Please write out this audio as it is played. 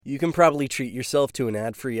You can probably treat yourself to an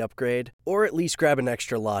ad-free upgrade, or at least grab an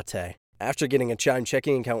extra latte. After getting a Chime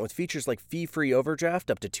checking account with features like fee-free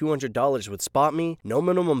overdraft up to $200 with SpotMe, no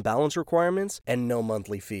minimum balance requirements, and no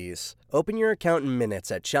monthly fees. Open your account in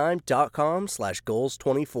minutes at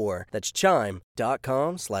chime.com/goals24. That's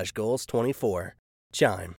chime.com/goals24.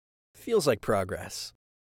 Chime. Feels like progress.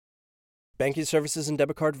 Banking services and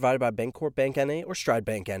debit card provided by Bancorp Bank N.A. or Stride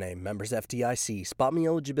Bank N.A. Members FDIC. SpotMe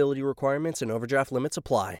eligibility requirements and overdraft limits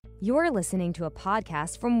apply. You're listening to a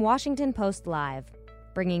podcast from Washington Post Live,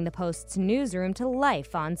 bringing the Post's newsroom to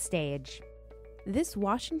life on stage. This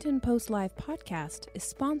Washington Post Live podcast is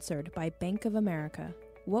sponsored by Bank of America.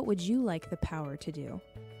 What would you like the power to do?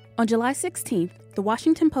 On July 16th, the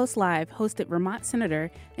Washington Post Live hosted Vermont Senator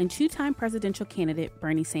and two-time presidential candidate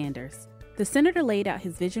Bernie Sanders. The senator laid out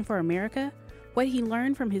his vision for America, what he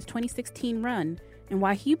learned from his 2016 run, and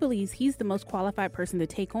why he believes he's the most qualified person to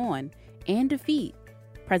take on and defeat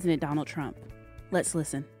President Donald Trump. Let's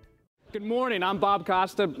listen. Good morning. I'm Bob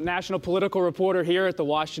Costa, national political reporter here at the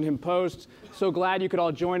Washington Post. So glad you could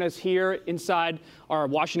all join us here inside our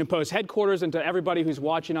Washington Post headquarters. And to everybody who's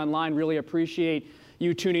watching online, really appreciate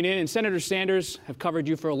you tuning in. And Senator Sanders, have covered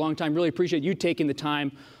you for a long time. Really appreciate you taking the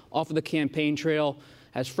time off of the campaign trail.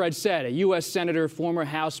 As Fred said, a U.S. Senator, former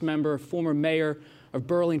House member, former mayor of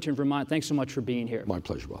Burlington, Vermont. Thanks so much for being here. My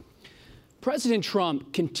pleasure, Bob. President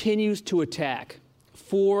Trump continues to attack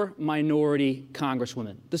 4 minority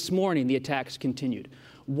congresswomen. This morning, the attacks continued.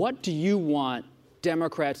 What do you want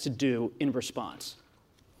Democrats to do in response?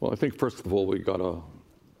 Well, I think, first of all, we got to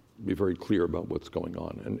be very clear about what's going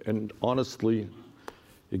on. And honestly,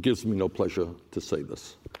 it gives me no pleasure to say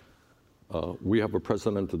this. We have a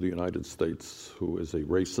president of the United States who is a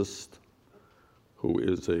racist, who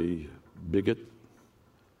is a bigot,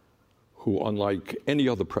 who, unlike any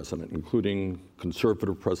other president, including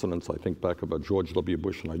conservative presidents, I think back about George W.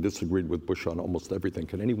 Bush, and I disagreed with Bush on almost everything.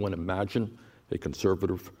 Can anyone imagine a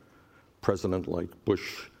conservative president like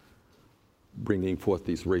Bush bringing forth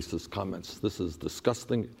these racist comments? This is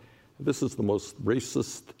disgusting. This is the most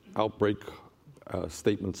racist outbreak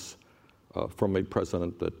statements from a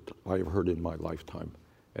president that I have heard in my lifetime,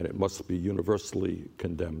 and it must be universally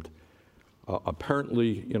condemned.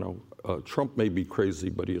 Apparently, Trump may be crazy,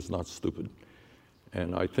 but he is not stupid.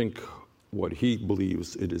 And I think what he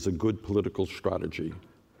believes, it is a good political strategy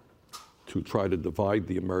to try to divide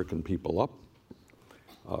the American people up.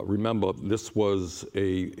 Remember, this was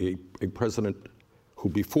a president who,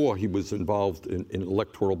 before he was involved in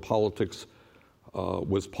electoral politics,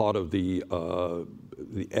 was part of the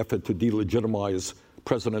effort to delegitimize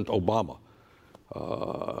President Obama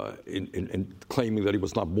in claiming that he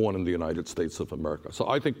was not born in the United States of America. So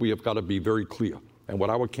I think we have got to be very clear. And what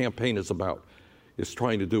our campaign is about is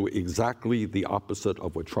trying to do exactly the opposite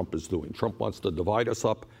of what Trump is doing. Trump wants to divide us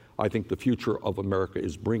up. I think the future of America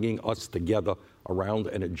is bringing us together around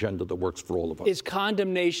an agenda that works for all of us. Is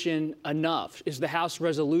condemnation enough? Is the House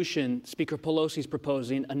resolution Speaker Pelosi's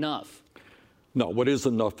proposing enough? No, what is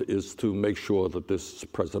enough is to make sure that this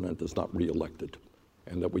president is not reelected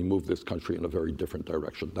and that we move this country in a very different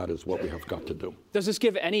direction. That is what we have got to do. Does this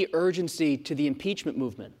give any urgency to the impeachment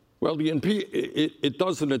movement? Well, it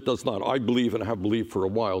does and it does not. I believe and have believed for a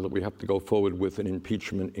while that we have to go forward with an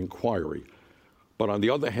impeachment inquiry. But on the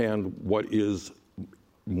other hand, what is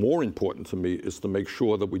more important to me is to make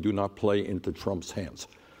sure that we do not play into Trump's hands.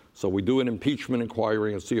 So we do an impeachment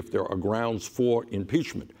inquiry and see if there are grounds for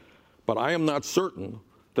impeachment. But I am not certain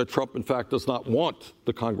that Trump, in fact, does not want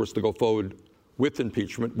the Congress to go forward with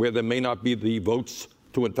impeachment, where there may not be the votes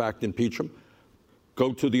to, in fact, impeach him.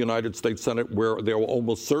 Go to the United States Senate, where there will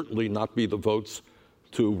almost certainly not be the votes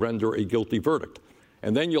to render a guilty verdict.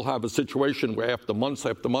 And then you'll have a situation where after months,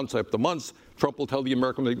 Trump will tell the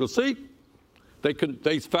American people, see,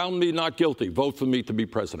 they found me not guilty. Vote for me to be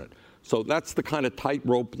president. So that's the kind of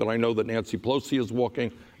tightrope that I know that Nancy Pelosi is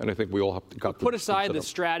walking, and I think we all have to put aside the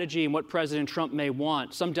strategy and what President Trump may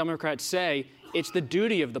want. Some Democrats say it's the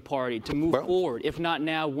duty of the party to move forward. If not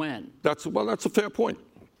now, when? That's a fair point.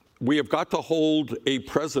 We have got to hold a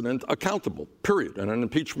president accountable, period. And an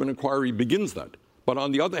impeachment inquiry begins that. But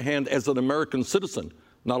on the other hand, as an American citizen,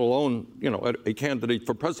 not alone, a candidate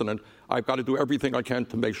for president, I've got to do everything I can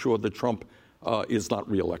to make sure that Trump is not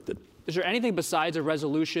reelected. Is there anything besides a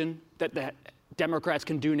resolution that the Democrats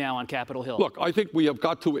can do now on Capitol Hill? Look, I think we have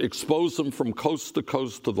got to expose him from coast to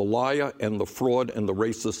coast to the liar and the fraud and the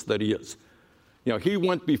racist that he is. He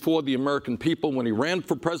went before the American people when he ran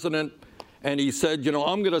for president, and he said,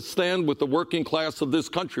 I'm going to stand with the working class of this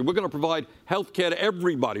country. We're going to provide health care to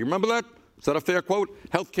everybody. Remember that? Is that a fair quote?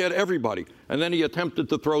 Health care to everybody. And then he attempted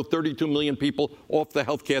to throw 32 million people off the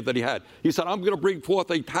health care that he had. He said, I'm going to bring forth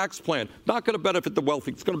a tax plan, not going to benefit the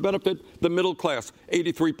wealthy. It's going to benefit the middle class.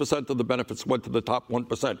 83% of the benefits went to the top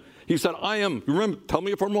 1%. He said, remember, tell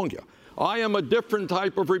me if I'm wrong here, I am a different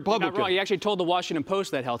type of Republican. You're not wrong. He actually told the Washington Post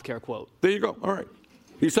that health care quote. There you go. All right.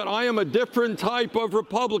 He said, I am a different type of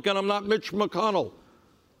Republican. I'm not Mitch McConnell.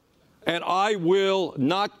 And I will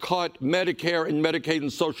not cut Medicare and Medicaid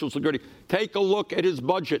and Social Security. Take a look at his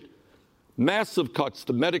budget. Massive cuts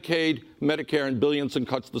to Medicaid, Medicare, and billions in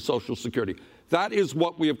cuts to Social Security. That is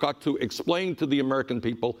what we have got to explain to the American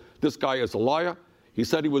people. This guy is a liar. He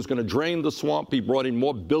said he was going to drain the swamp. He brought in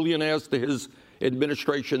more billionaires to his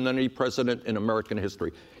administration than any president in American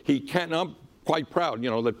history. I'm quite proud,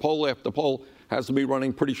 that poll after poll has to be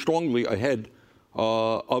running pretty strongly ahead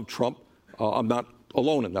of Trump. I'm not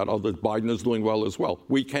alone in that. Biden is doing well as well.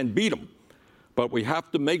 We can beat him, but we have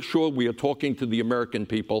to make sure we are talking to the American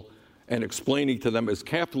people and explaining to them as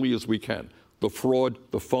carefully as we can the fraud,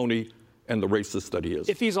 the phony, and the racist that he is.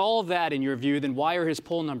 If he's all of that in your view, then why are his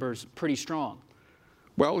poll numbers pretty strong?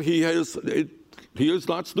 Well, he is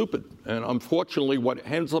not stupid. And unfortunately, what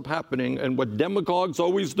ends up happening and what demagogues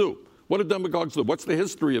always do, what do demagogues do? What's the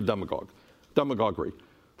history of demagoguery?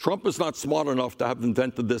 Trump is not smart enough to have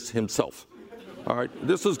invented this himself. All right,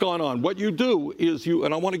 this has gone on. What you do is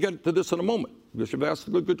and I want to get to this in a moment, because you've asked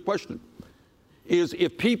a good question, is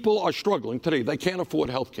if people are struggling today, they can't afford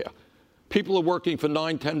health care. People are working for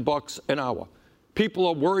 $9, $10 an hour. People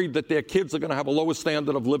are worried that their kids are going to have a lower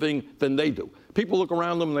standard of living than they do. People look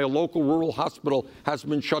around them and their local rural hospital has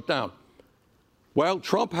been shut down. Well,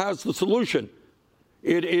 Trump has the solution.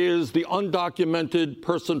 It is the undocumented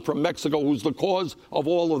person from Mexico who's the cause of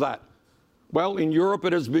all of that. Well, in Europe,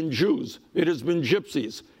 it has been Jews. It has been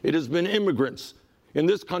gypsies. It has been immigrants. In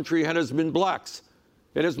this country, it has been blacks.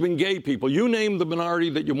 It has been gay people. You name the minority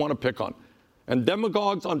that you want to pick on. And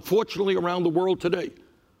demagogues, unfortunately, around the world today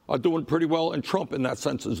are doing pretty well, and Trump, in that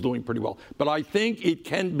sense, is doing pretty well. But I think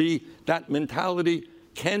that mentality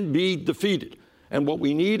can be defeated. And what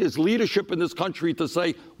we need is leadership in this country to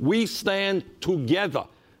say, we stand together,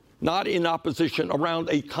 not in opposition, around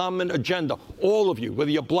a common agenda. All of you,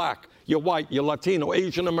 whether you're black, you're white, you're Latino,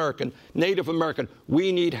 Asian American, Native American,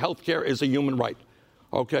 we need health care as a human right.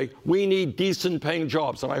 Okay? We need decent paying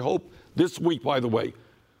jobs. And I hope this week, by the way,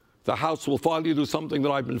 the House will finally do something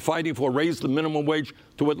that I've been fighting for, raise the minimum wage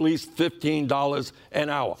to at least $15 an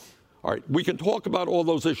hour. All right, we can talk about all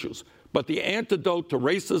those issues, but the antidote to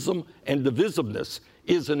racism and divisiveness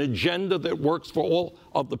is an agenda that works for all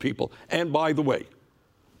of the people. And by the way,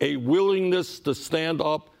 a willingness to stand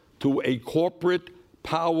up to a corporate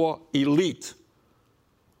power elite,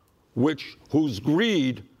 whose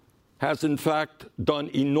greed has in fact done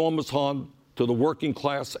enormous harm to the working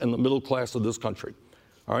class and the middle class of this country.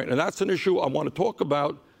 All right, and that's an issue I want to talk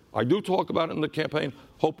about. I do talk about it in the campaign.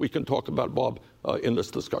 Hope we can talk about, Bob, in this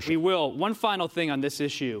discussion. We will. One final thing on this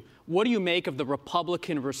issue. What do you make of the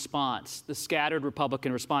Republican response, the scattered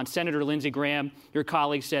Republican response? Senator Lindsey Graham, your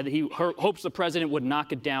colleague, said that he hopes the president would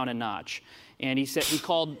knock it down a notch. And he said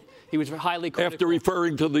he was highly critical. After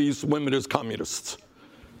referring to these women as communists.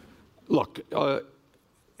 Look,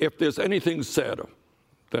 if there's anything sadder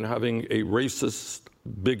than having a racist,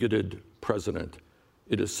 bigoted president,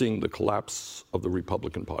 it is seeing the collapse of the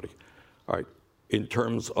Republican Party, all right, in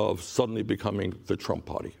terms of suddenly becoming the Trump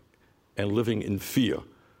Party and living in fear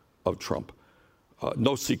of Trump.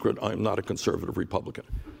 No secret, I'm not a conservative Republican.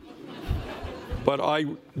 But I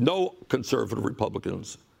know conservative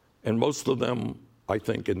Republicans, and most of them, I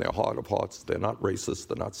think, in their heart of hearts, they're not racist,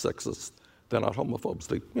 they're not sexist, they're not homophobes.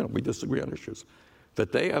 We disagree on issues.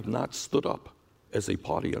 That they have not stood up as a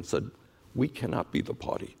party and said, we cannot be the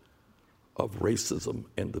party of racism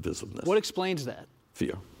and divisiveness. What explains that?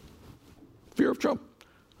 Fear. Fear of Trump.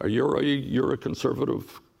 You're a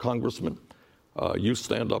conservative congressman. You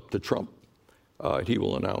stand up to Trump. He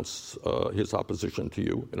will announce his opposition to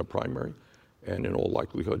you in a primary, and in all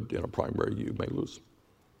likelihood, in a primary, you may lose.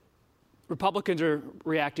 Republicans are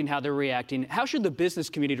reacting how they're reacting. How should the business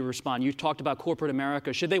community respond? You talked about corporate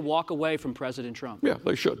America. Should they walk away from President Trump? Yeah,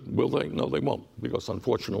 they should. Will they? No, they won't, because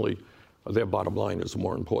unfortunately, their bottom line is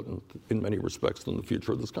more important in many respects than the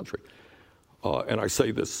future of this country. And I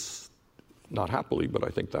say this not happily, but I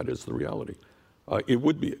think that is the reality. It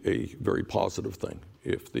would be a very positive thing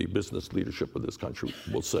if the business leadership of this country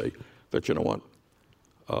will say that, you know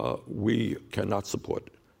what, we cannot support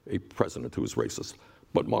a president who is racist.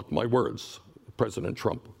 But mark my words, President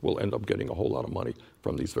Trump will end up getting a whole lot of money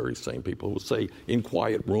from these very same people who say in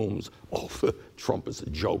quiet rooms, oh, Trump is a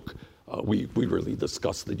joke. We really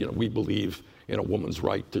discussed it. We believe in a woman's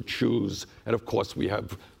right to choose. And of course, we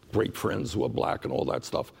have great friends who are black and all that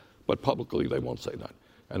stuff. But publicly, they won't say that.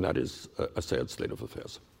 And that is a sad state of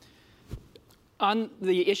affairs. On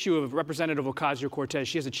the issue of Representative Ocasio-Cortez,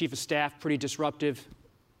 she has a chief of staff, pretty disruptive.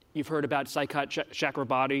 You've heard about Saikat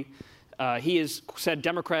Chakrabarti. He has said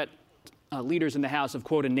Democrat leaders in the House have,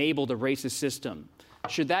 quote, enabled a racist system.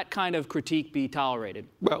 Should that kind of critique be tolerated?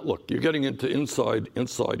 Well, look, you're getting into inside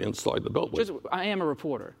the Beltway. I am a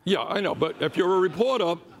reporter. Yeah, I know. But if you're a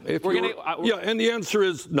reporter, and the answer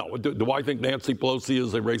is no. Do I think Nancy Pelosi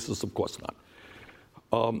is a racist? Of course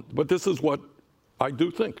not. But this is what I do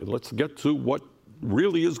think. And let's get to what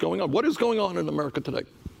really is going on. What is going on in America today?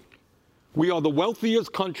 We are the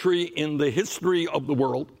wealthiest country in the history of the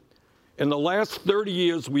world. In the last 30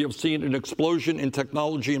 years, we have seen an explosion in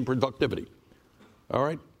technology and productivity. All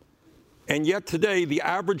right? And yet today, the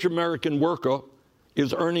average American worker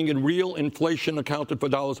is earning in real inflation accounted for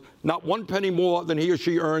dollars not 1 penny more than he or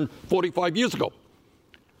she earned 45 years ago.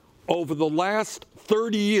 Over the last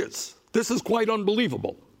 30 years, this is quite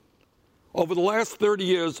unbelievable. Over the last 30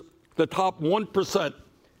 years, the top 1%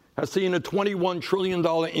 has seen a $21 trillion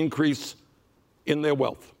increase in their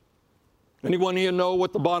wealth. Anyone here know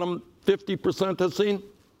what the bottom 50% has seen?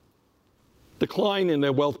 Decline in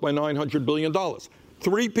their wealth by $900 billion.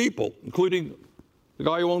 3 people, including the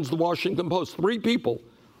guy who owns the Washington Post, 3 people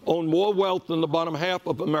own more wealth than the bottom half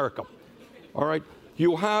of America. All right?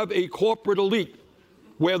 You have a corporate elite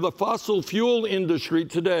where the fossil fuel industry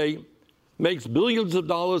today makes billions of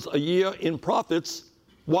dollars a year in profits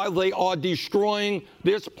while they are destroying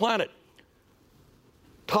this planet.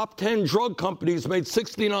 Top 10 drug companies made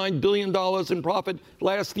 $69 billion in profit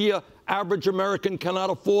last year. Average American cannot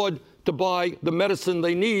afford to buy the medicine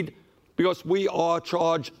they need because we are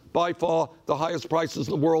charged by far the highest prices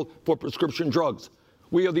in the world for prescription drugs.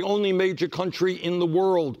 We are the only major country in the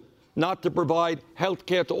world not to provide health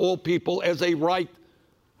care to all people as a right.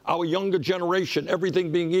 Our younger generation,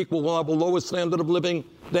 everything being equal, will have a lower standard of living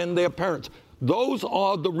than their parents. Those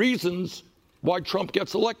are the reasons why Trump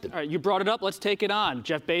gets elected. All right, you brought it up. Let's take it on.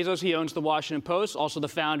 Jeff Bezos, he owns the Washington Post, also the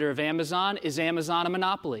founder of Amazon. Is Amazon a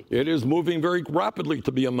monopoly? It is moving very rapidly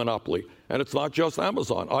to be a monopoly. And it's not just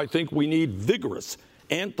Amazon. I think we need vigorous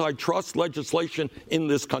antitrust legislation in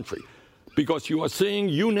this country. Because you are seeing,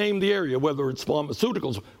 you name the area, whether it's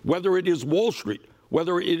pharmaceuticals, whether it is Wall Street,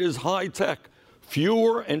 whether it is high tech,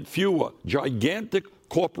 fewer and fewer gigantic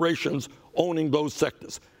corporations owning those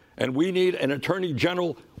sectors. And we need an attorney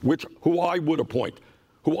general, who I would appoint,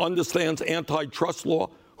 who understands antitrust law,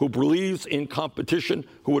 who believes in competition,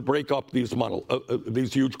 who would break up these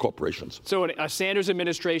huge corporations. So a Sanders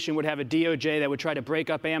administration would have a DOJ that would try to break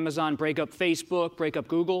up Amazon, break up Facebook, break up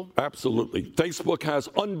Google? Absolutely. Facebook has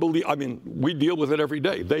we deal with it every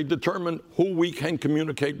day. They determine who we can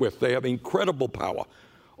communicate with. They have incredible power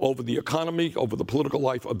over the economy, over the political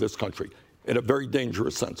life of this country, in a very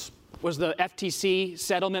dangerous sense. Was the FTC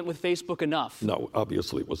settlement with Facebook enough? No,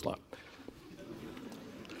 obviously it was not.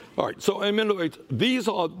 All right, so these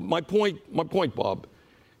are my point, Bob,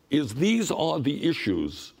 is these are the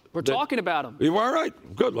issues. We're talking about them. All right,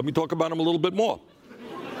 good. Let me talk about them a little bit more.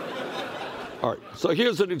 All right, so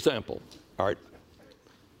here's an example. All right,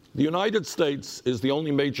 the United States is the only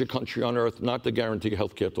major country on earth not to guarantee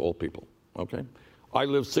health care to all people, okay? I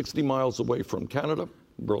live 60 miles away from Canada,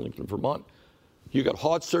 Burlington, Vermont. You get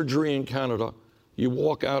heart surgery in Canada, you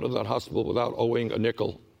walk out of that hospital without owing a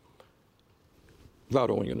nickel.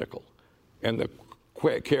 And the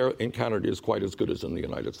care in Canada is quite as good as in the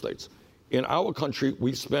United States. In our country,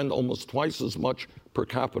 we spend almost twice as much per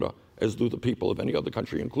capita as do the people of any other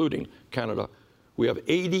country, including Canada. We have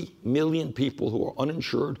 80 million people who are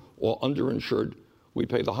uninsured or underinsured. We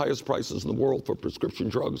pay the highest prices in the world for prescription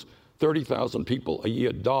drugs. 30,000 people a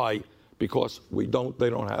year die because they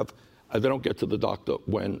don't get to the doctor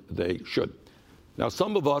when they should. Now,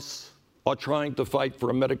 some of us are trying to fight for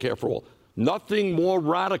a Medicare for all. Nothing more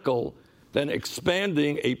radical than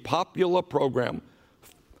expanding a popular program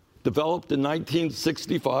developed in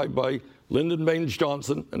 1965 by Lyndon Baines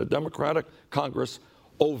Johnson and a Democratic Congress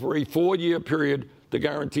over a 4-year period to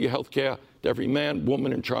guarantee health care to every man,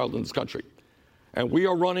 woman, and child in this country. And we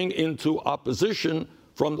are running into opposition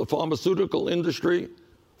from the pharmaceutical industry,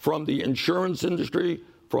 from the insurance industry,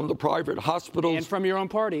 from the private hospitals. And from your own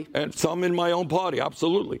party. And some in my own party,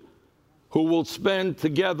 absolutely, who will spend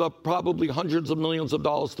together probably hundreds of millions of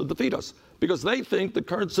dollars to defeat us because they think the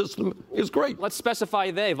current system is great. Let's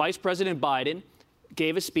specify they. Vice President Biden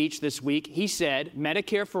gave a speech this week. He said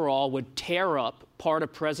Medicare for all would tear up part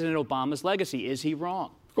of President Obama's legacy. Is he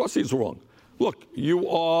wrong? Of course he's wrong. Look, you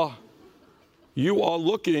are you are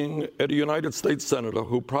looking at a United States Senator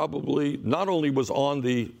who probably not only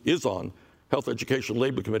is on Health, Education,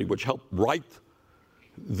 Labor Committee, which helped write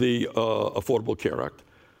the Affordable Care Act,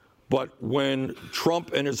 but when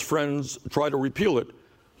Trump and his friends try to repeal it,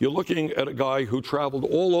 you're looking at a guy who traveled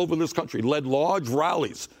all over this country, led large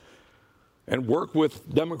rallies, and worked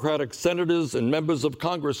with Democratic senators and members of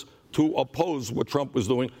Congress to oppose what Trump was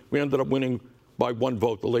doing. We ended up winning by one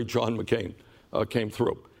vote. The late John McCain came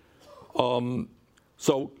through.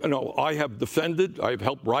 So, I have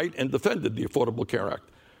helped write and defended the Affordable Care Act.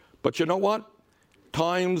 But you know what?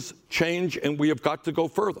 Times change, and we have got to go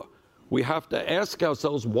further. We have to ask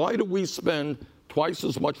ourselves, why do we spend twice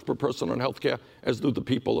as much per person on health care as do the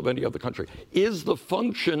people of any other country? Is the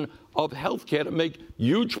function of health care to make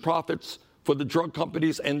huge profits for the drug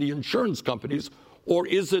companies and the insurance companies, or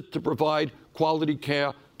is it to provide quality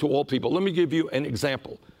care to all people? Let me give you an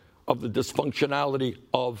example of the dysfunctionality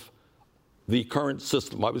of the current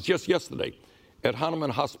system. I was just yesterday at Hahnemann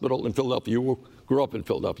Hospital in Philadelphia. You grew up in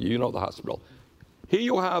Philadelphia. You know the hospital. Here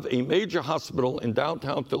you have a major hospital in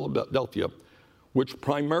downtown Philadelphia, which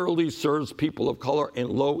primarily serves people of color and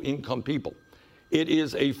low-income people. It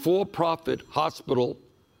is a for-profit hospital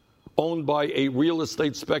owned by a real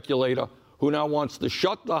estate speculator who now wants to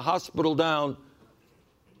shut the hospital down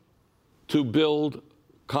to build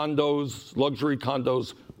condos, luxury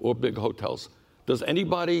condos, or big hotels. Does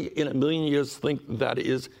anybody in a million years think that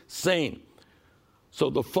is sane? So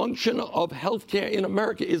the function of healthcare in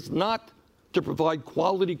America is not to provide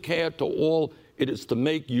quality care to all. It is to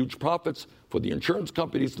make huge profits for the insurance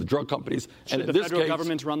companies, the drug companies. Should the federal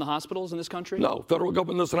government run the hospitals in this country? No, federal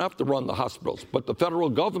government doesn't have to run the hospitals. But the federal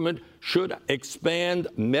government should expand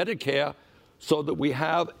Medicare so that we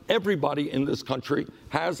have everybody in this country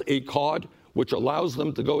has a card which allows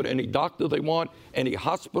them to go to any doctor they want, any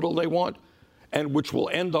hospital they want, and which will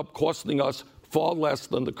end up costing us far less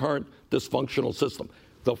than the current dysfunctional system.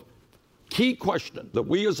 The key question that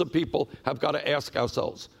we as a people have got to ask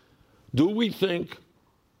ourselves, do we think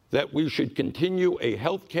that we should continue a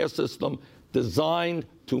healthcare system designed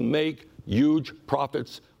to make huge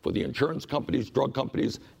profits for the insurance companies, drug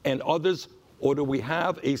companies, and others, or do we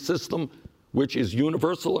have a system which is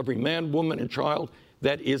universal, every man, woman, and child,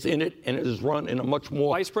 that is in it and it is run in a much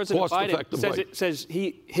more cost-effective way? Says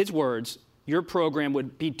his words, your program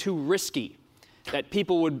would be too risky, that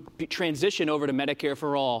people would transition over to Medicare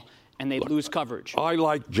for all and they'd lose coverage. I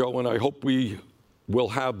like Joe, and I hope we will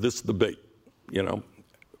have this debate,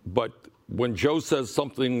 But when Joe says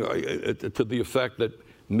something to the effect that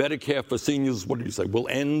Medicare for seniors, what did he say, will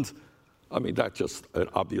end? I mean, that's just an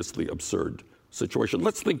obviously absurd situation.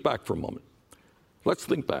 Let's think back for a moment. Let's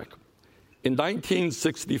think back. In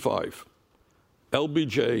 1965,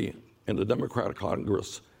 LBJ and the Democratic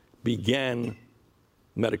Congress began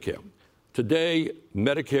Medicare. Today,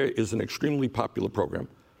 Medicare is an extremely popular program,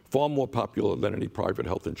 far more popular than any private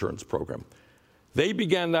health insurance program. They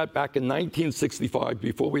began that back in 1965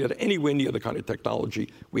 before we had anywhere near the kind of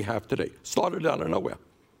technology we have today. Started out of nowhere.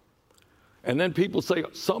 And then people say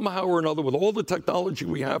somehow or another, with all the technology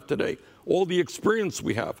we have today, all the experience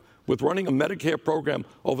we have with running a Medicare program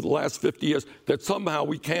over the last 50 years, that somehow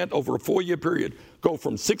we can't, over a 4-year period, go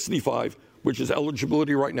from 65, which is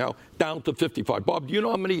eligibility right now, down to 55. Bob, do you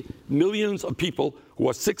know how many millions of people who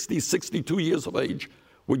are 60, 62 years of age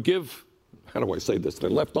would give, how do I say this, their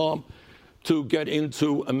left arm to get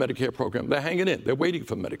into a Medicare program? They're hanging in. They're waiting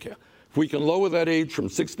for Medicare. If we can lower that age from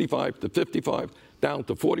 65 to 55, down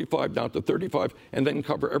to 45, down to 35, and then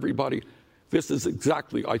cover everybody, this is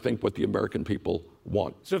exactly, I think, what the American people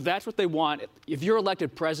want. So if that's what they want, if you're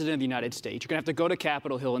elected president of the United States, you're going to have to go to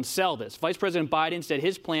Capitol Hill and sell this. Vice President Biden said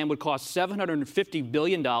his plan would cost $750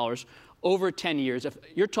 billion over 10 years. If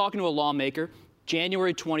you're talking to a lawmaker,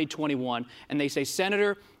 January 2021, and they say,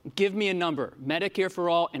 Senator, give me a number, Medicare for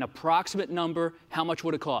all, an approximate number, how much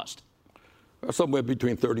would it cost? Somewhere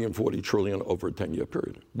between 30 and 40 trillion over a 10-year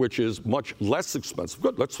period, which is much less expensive.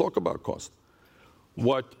 Good, let's talk about cost.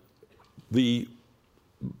 What the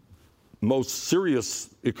most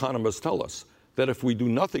serious economists tell us, that if we do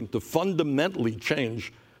nothing to fundamentally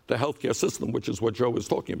change the healthcare system, which is what Joe is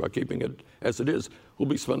talking about, keeping it as it is, we'll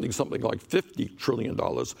be spending something like $50 trillion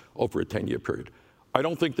over a 10-year period. I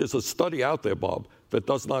don't think there's a study out there, Bob, that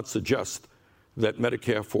does not suggest that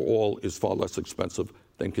Medicare for all is far less expensive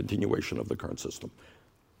than continuation of the current system.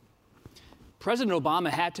 President Obama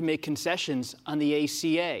had to make concessions on the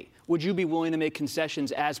ACA. Would you be willing to make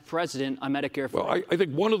concessions as president on Medicare for all? Well, I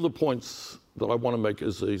think one of the points that I want to make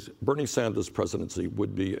is Bernie Sanders' presidency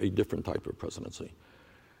would be a different type of presidency.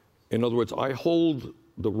 In other words, I hold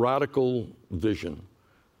the radical vision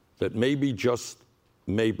that maybe, just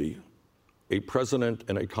maybe, a president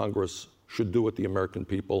and a Congress should do what the American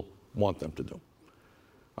people want them to do.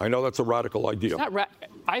 I know that's a radical idea.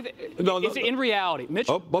 It's not it's in reality.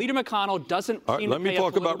 Leader McConnell doesn't seem to pay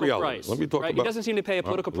a political price. Let me talk about. He doesn't seem to pay a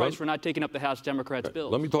political price for not taking up the House Democrats'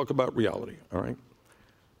 bills. Let me talk about reality. All right.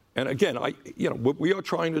 And again, what we are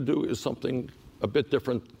trying to do is something a bit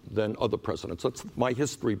different than other presidents. That's my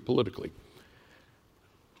history politically.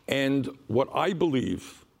 And what I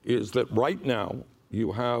believe is that right now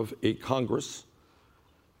you have a Congress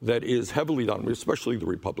that is heavily dominated, especially the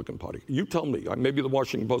Republican Party. You tell me, maybe the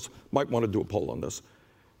Washington Post might want to do a poll on this,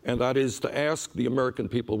 and that is to ask the American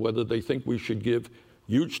people whether they think we should give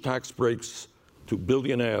huge tax breaks to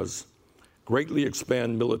billionaires, greatly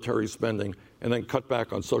expand military spending, and then cut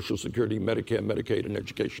back on Social Security, Medicare, Medicaid, and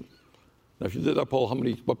education. Now, if you did that poll,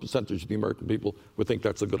 what percentage of the American people would think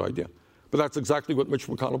that's a good idea? But that's exactly what Mitch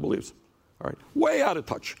McConnell believes. All right, way out of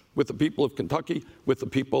touch with the people of Kentucky, with the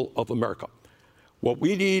people of America. What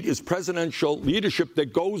we need is presidential leadership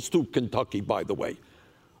that goes to Kentucky, by the way,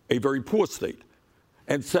 a very poor state,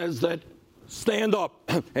 and says that stand up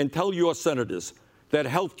and tell your senators that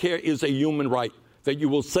health care is a human right, that you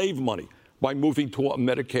will save money by moving to a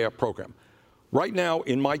Medicare program. Right now,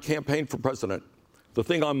 in my campaign for president, the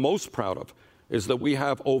thing I'm most proud of is that we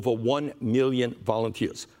have over 1 million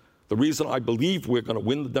volunteers. The reason I believe we're going to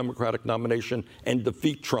win the Democratic nomination and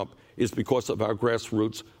defeat Trump is because of our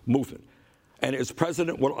grassroots movement. And as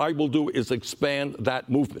president, what I will do is expand that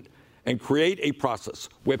movement and create a process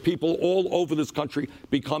where people all over this country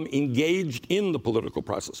become engaged in the political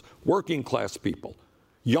process, working class people,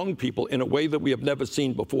 young people, in a way that we have never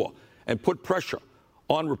seen before, and put pressure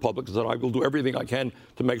on Republicans. And I will do everything I can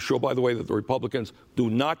to make sure, by the way, that the Republicans do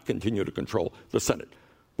not continue to control the Senate,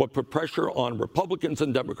 but put pressure on Republicans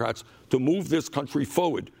and Democrats to move this country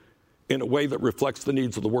forward in a way that reflects the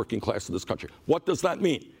needs of the working class of this country. What does that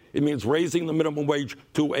mean? It means raising the minimum wage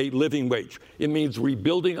to a living wage. It means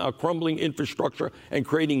rebuilding our crumbling infrastructure and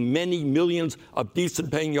creating many millions of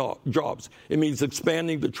decent-paying jobs. It means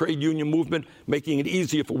expanding the trade union movement, making it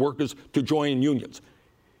easier for workers to join unions.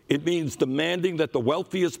 It means demanding that the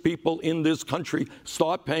wealthiest people in this country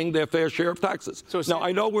start paying their fair share of taxes. Now,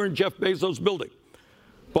 I know we're in Jeff Bezos' building,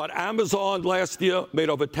 but Amazon last year made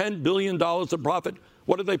over $10 billion in profit.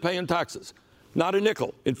 What did they pay in taxes? Not a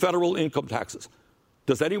nickel in federal income taxes.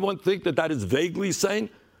 Does anyone think that that is vaguely saying?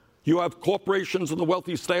 You have corporations and the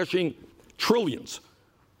wealthy stashing trillions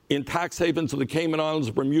in tax havens of the Cayman Islands,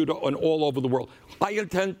 Bermuda, and all over the world. I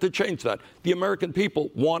intend to change that. The American people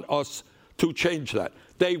want us to change that.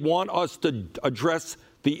 They want us to address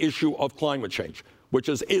the issue of climate change, which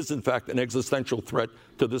is in fact an existential threat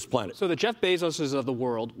to this planet. So the Jeff Bezoses of the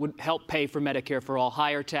world would help pay for Medicare for all,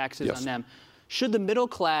 higher taxes on them. Should the middle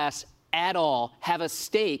class at all have a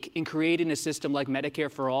stake in creating a system like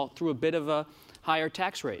Medicare for all through a bit of a higher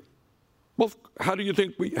tax rate? Well, how do you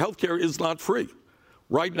think health care is not free?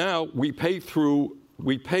 Right now, we pay for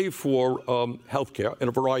health care in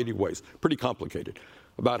a variety of ways. Pretty complicated.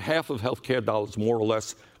 About half of health care dollars, more or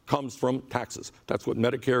less, comes from taxes. That's what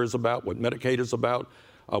Medicare is about, what Medicaid is about,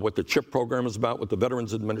 what the CHIP program is about, what the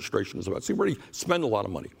Veterans Administration is about. So you already spend a lot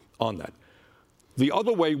of money on that. The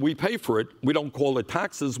other way we pay for it, we don't call it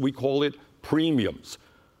taxes, we call it premiums.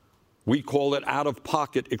 We call it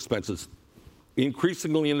out-of-pocket expenses.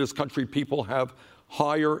 Increasingly in this country, people have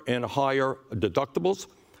higher and higher deductibles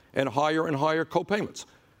and higher co-payments.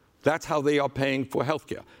 That's how they are paying for health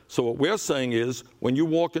care. So what we're saying is, when you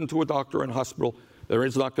walk into a doctor and hospital, there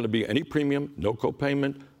is not going to be any premium, no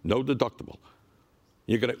co-payment, no deductible.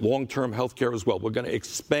 You're going to long-term health care as well. We're going to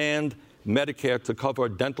expand Medicare to cover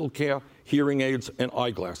dental care, hearing aids, and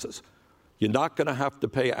eyeglasses. You're not going to have to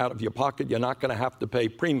pay out of your pocket. You're not going to have to pay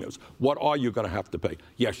premiums. What are you going to have to pay?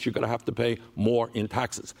 Yes, you're going to have to pay more in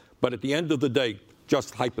taxes. But at the end of the day,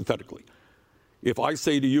 just hypothetically, if I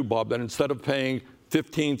say to you, Bob, that instead of paying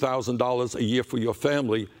 $15,000 a year for your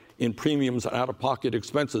family in premiums and out-of-pocket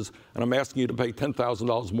expenses, and I'm asking you to pay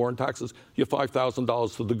 $10,000 more in taxes, you're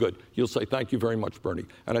 $5,000 to the good. You'll say, thank you very much, Bernie.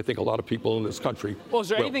 And I think a lot of people in this country Well, is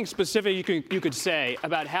there anything specific you could say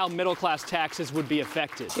about how middle-class taxes would be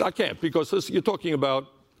affected? I can't, because you're talking about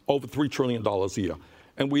over $3 trillion a year.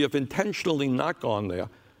 And we have intentionally not gone there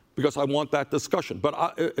because I want that discussion.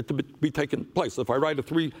 But to be taking place. If I write a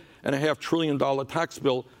 $3.5 trillion tax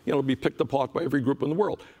bill, it'll be picked apart by every group in the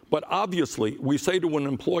world. But obviously, we say to an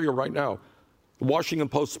employer right now, the Washington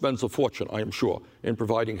Post spends a fortune, I am sure, in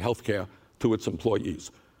providing health care to its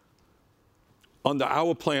employees. Under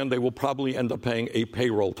our plan, they will probably end up paying a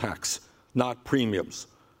payroll tax, not premiums,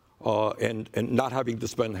 and not having to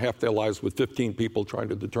spend half their lives with 15 people trying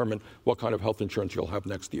to determine what kind of health insurance you'll have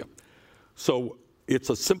next year. So it's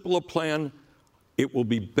a simpler plan It will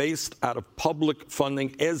be based out of public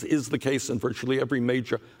funding, as is the case in virtually every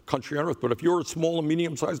major country on earth. But if you're a small and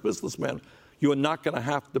medium-sized businessman, you are not going to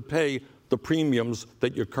have to pay the premiums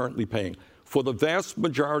that you're currently paying. For the vast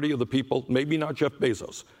majority of the people, maybe not Jeff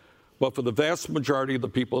Bezos, but for the vast majority of the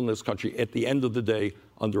people in this country, at the end of the day,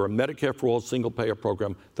 under a Medicare for All single-payer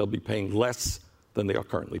program, they'll be paying less than they are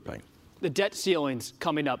currently paying. The debt ceiling's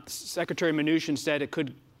coming up. Secretary Mnuchin said it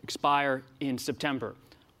could expire in September.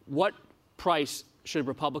 What price should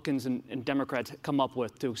Republicans and Democrats come up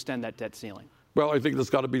with to extend that debt ceiling? Well, I think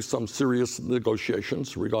there's got to be some serious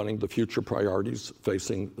negotiations regarding the future priorities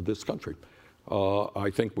facing this country.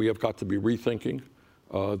 I think we have got to be rethinking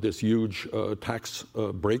this huge tax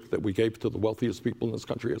break that we gave to the wealthiest people in this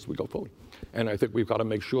country as we go forward. And I think we've got to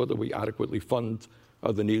make sure that we adequately fund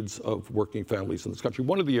the needs of working families in this country.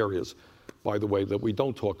 One of the areas, by the way, that we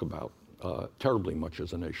don't talk about terribly much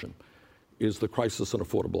as a nation is the crisis in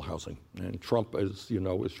affordable housing. And Trump, as you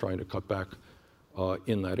know, is trying to cut back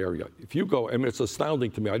in that area. If you go, I mean, it's astounding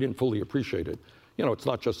to me. I didn't fully appreciate it. You know, it's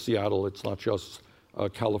not just Seattle. It's not just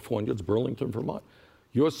California. It's Burlington, Vermont.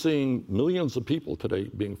 You're seeing millions of people today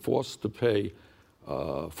being forced to pay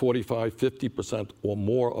 45, 50% or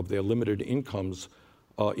more of their limited incomes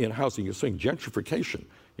in housing. You're seeing gentrification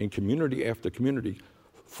in community after community,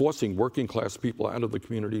 forcing working class people out of the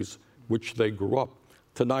communities which they grew up.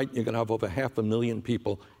 Tonight, you're going to have over 500,000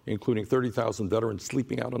 people, including 30,000 veterans,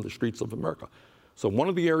 sleeping out on the streets of America. So one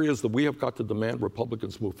of the areas that we have got to demand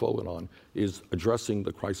Republicans move forward on is addressing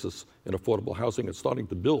the crisis in affordable housing and starting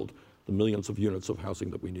to build the millions of units of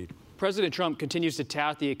housing that we need. President Trump continues to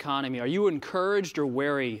tout the economy. Are you encouraged or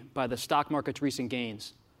wary by the stock market's recent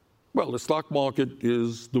gains? Well, the stock market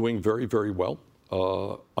is doing very, very well.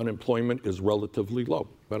 Unemployment is relatively low.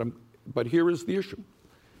 But here is the issue.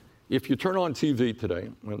 If you turn on TV today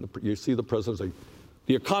and you see the president say,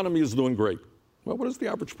 the economy is doing great, well, what does the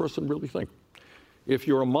average person really think? If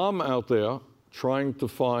you're a mom out there trying to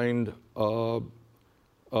find child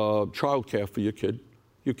care for your kid,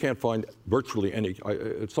 you can't find virtually any.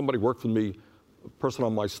 Somebody worked for me, a person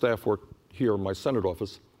on my staff worked here in my Senate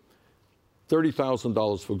office,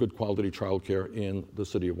 $30,000 for good quality child care in the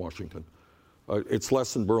city of Washington. It's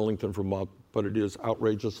less in Burlington, Vermont, but it is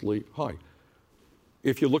outrageously high.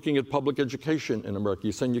 If you're looking at public education in America,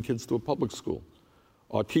 you send your kids to a public school.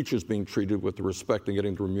 Are teachers being treated with the respect and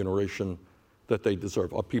getting the remuneration that they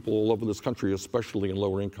deserve? Are people all over this country, especially in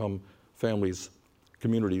lower income families,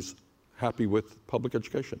 communities, happy with public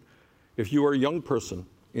education? If you are a young person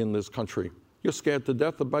in this country, you're scared to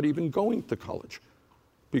death about even going to college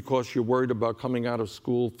because you're worried about coming out of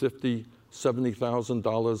school $50,000,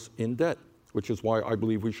 $70,000 in debt, which is why I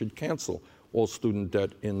believe we should cancel all student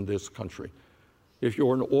debt in this country. If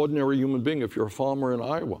you're an ordinary human being, if you're a farmer in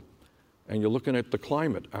Iowa, and you're looking at the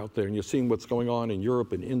climate out there, and you're seeing what's going on in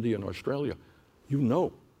Europe and India and Australia, you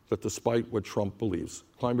know that despite what Trump believes,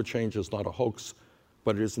 climate change is not a hoax,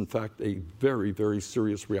 but it is in fact a very, very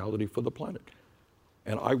serious reality for the planet.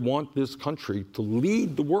 And I want this country to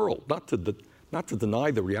lead the world, not to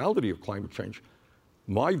deny the reality of climate change.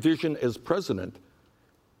 My vision as president,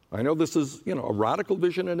 I know this is, a radical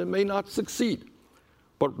vision and it may not succeed.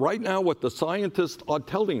 But right now, what the scientists are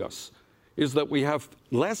telling us is that we have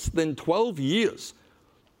less than 12 years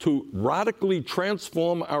to radically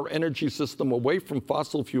transform our energy system away from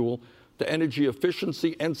fossil fuel to energy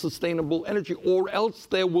efficiency and sustainable energy, or else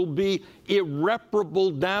there will be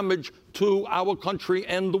irreparable damage to our country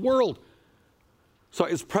and the world. So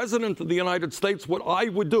as President of the United States, what I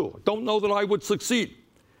would do, don't know that I would succeed,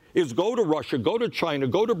 is go to Russia, go to China,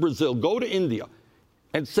 go to Brazil, go to India,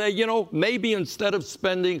 and say, maybe instead of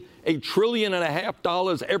spending $1.5 trillion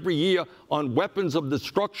every year on weapons of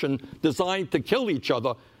destruction designed to kill each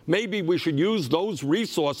other, maybe we should use those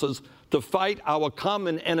resources to fight our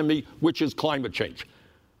common enemy, which is climate change.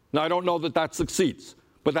 Now, I don't know that that succeeds,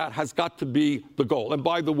 but that has got to be the goal. And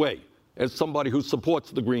by the way, as somebody who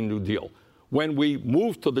supports the Green New Deal, when we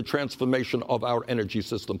move to the transformation of our energy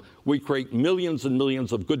system, we create millions and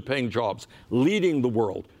millions of good-paying jobs, leading the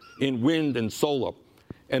world in wind and solar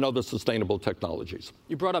and other sustainable technologies.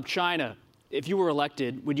 You brought up China. If you were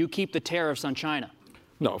elected, would you keep the tariffs on China?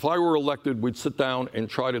 No, if I were elected, we'd sit down and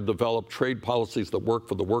try to develop trade policies that work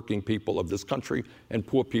for the working people of this country and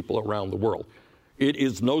poor people around the world. It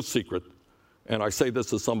is no secret, and I say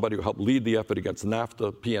this as somebody who helped lead the effort against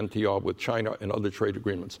NAFTA, PNTR with China and other trade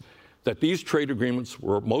agreements, that these trade agreements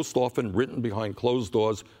were most often written behind closed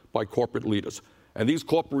doors by corporate leaders. And these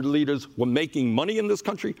corporate leaders were making money in this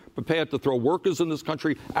country, prepared to throw workers in this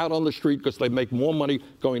country out on the street because they make more money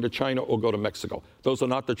going to China or go to Mexico. Those are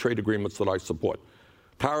not the trade agreements that I support.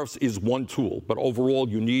 Tariffs is one tool, but overall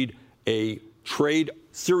you need a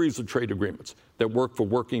series of trade agreements that work for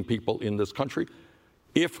working people in this country.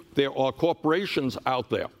 If there are corporations out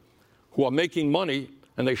there who are making money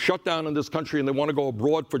and they shut down in this country and they want to go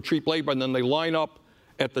abroad for cheap labor and then they line up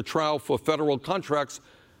at the trial for federal contracts,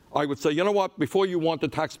 I would say, you know what, before you want the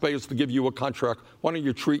taxpayers to give you a contract, why don't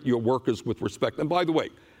you treat your workers with respect? And by the way,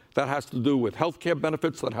 that has to do with health care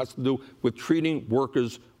benefits, that has to do with treating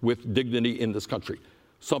workers with dignity in this country,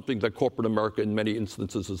 something that corporate America in many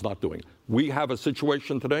instances is not doing. We have a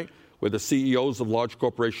situation today where the CEOs of large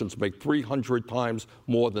corporations make 300 times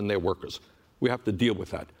more than their workers. We have to deal with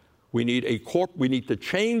that. We need to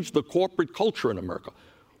change the corporate culture in America,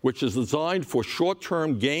 which is designed for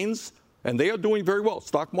short-term gains, and they are doing very well.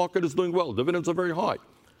 Stock market is doing well. Dividends are very high.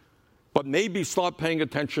 But maybe start paying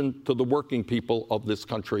attention to the working people of this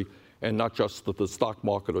country and not just to the stock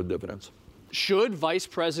market or dividends. Should Vice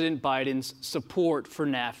President Biden's support for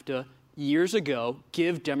NAFTA years ago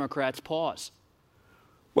give Democrats pause?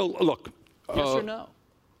 Well, look. Yes or no?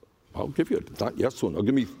 I'll give you not yes or no.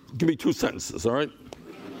 Give me 2 sentences, all right?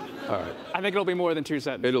 All right. I think it'll be more than 2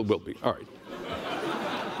 sentences. It will be. All right.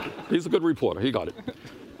 He's a good reporter. He got it.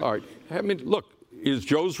 All right. I mean, look, is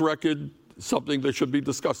Joe's record something that should be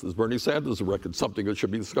discussed? Is Bernie Sanders' record something that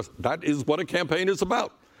should be discussed? That is what a campaign is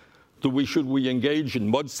about. Should we engage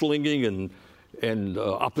in mudslinging and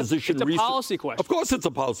opposition? It's a policy question. Of course it's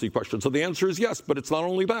a policy question. So the answer is yes, but it's not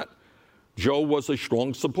only that. Joe was a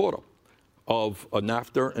strong supporter of a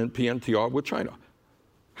NAFTA and PNTR with China.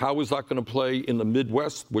 How is that going to play in the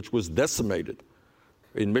Midwest, which was decimated?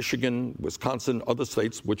 In Michigan, Wisconsin, other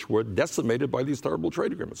states, which were decimated by these terrible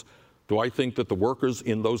trade agreements. Do I think that the workers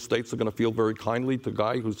in those states are going to feel very kindly to the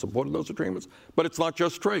guy who supported those agreements? But it's not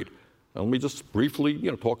just trade. Now, let me just briefly,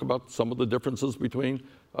 talk about some of the differences between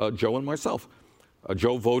Joe and myself.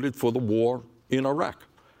 Joe voted for the war in Iraq.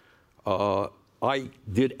 I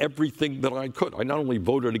did everything that I could. I not only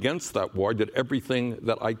voted against that war, I did everything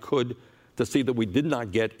that I could to see that we did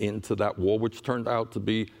not get into that war, which turned out to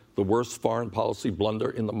be the worst foreign policy blunder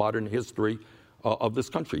in the modern history of this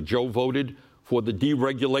country. Joe voted for the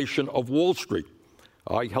deregulation of Wall Street.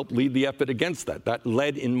 I helped lead the effort against that. That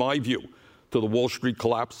led, in my view, to the Wall Street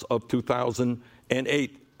collapse of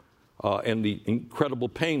 2008 and the incredible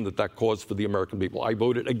pain that caused for the American people. I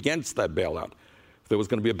voted against that bailout. If there was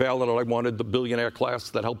going to be a bailout, I wanted the billionaire class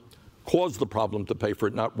that helped cause the problem to pay for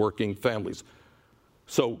it, not working families.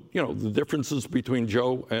 So, the differences between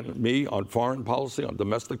Joe and me on foreign policy, on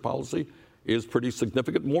domestic policy, is pretty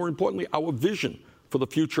significant. More importantly, our vision for the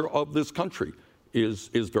future of this country is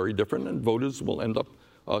very different, and voters will end up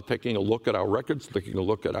taking a look at our records, taking a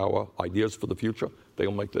look at our ideas for the future. They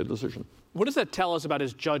will make their decision. What does that tell us about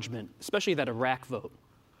his judgment, especially that Iraq vote?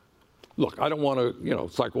 Look, I don't want to,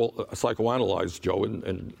 psychoanalyze Joe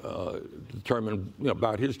and determine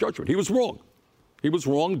about his judgment. He was wrong. He was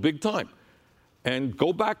wrong big time. And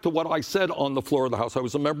go back to what I said on the floor of the House. I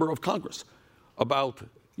was a member of Congress about,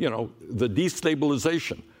 the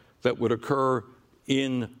destabilization that would occur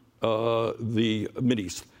in the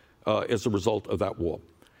Mideast as a result of that war.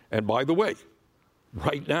 And by the way,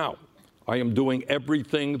 right now, I am doing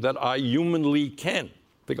everything that I humanly can.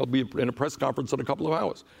 I think I'll be in a press conference in a couple of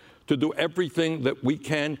hours to do everything that we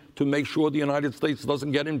can to make sure the United States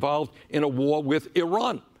doesn't get involved in a war with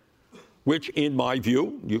Iran, which, in my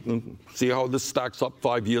view, you can see how this stacks up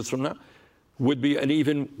 5 years from now, would be an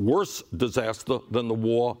even worse disaster than the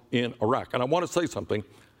war in Iraq. And I want to say something.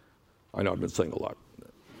 I know I've been saying a lot.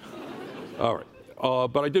 All right.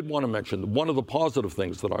 But I did want to mention one of the positive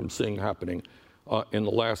things that I'm seeing happening in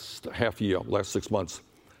the last half year, last 6 months,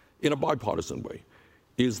 in a bipartisan way,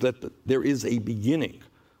 is that there is a beginning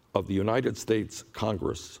of the United States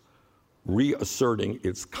Congress reasserting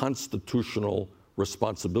its constitutional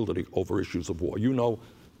responsibility over issues of war.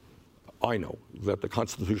 I know that the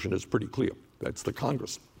Constitution is pretty clear. That's the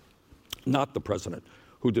Congress, not the president,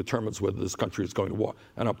 who determines whether this country is going to war.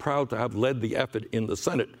 And I'm proud to have led the effort in the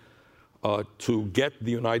Senate to get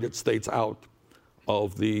the United States out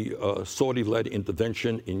of the Saudi-led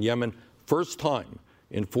intervention in Yemen. First time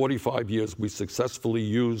in 45 years we successfully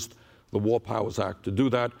used the War Powers Act to do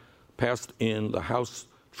that. Passed in the House.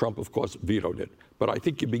 Trump, of course, vetoed it. But I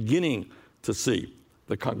think you're beginning to see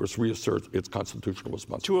the Congress reassert its constitutional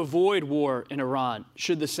responsibility. To avoid war in Iran,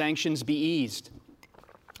 should the sanctions be eased?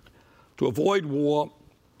 To avoid war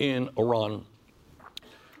in Iran,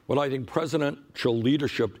 what I think presidential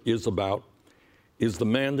leadership is about is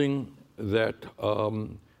demanding that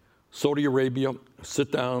Saudi Arabia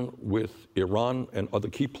sit down with Iran and other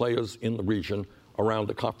key players in the region around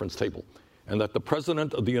the conference table, and that the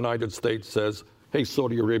President of the United States says, hey,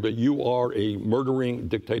 Saudi Arabia, you are a murdering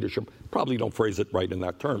dictatorship. Probably don't phrase it right in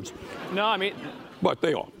that terms. No, I mean, but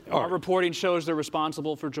they are. Our reporting shows they're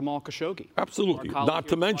responsible for Jamal Khashoggi. Absolutely. Not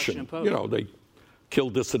to mention, they kill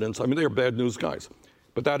dissidents. I mean, they're bad news guys.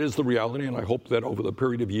 But that is the reality, and I hope that over the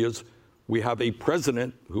period of years, we have a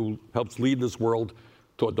president who helps lead this world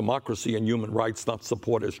toward democracy and human rights, not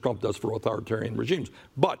support as Trump does for authoritarian regimes.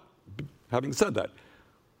 But having said that,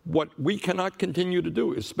 what we cannot continue to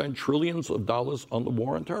do is spend trillions of dollars on the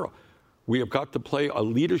war on terror. We have got to play a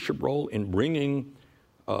leadership role in bringing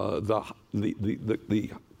the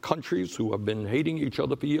countries who have been hating each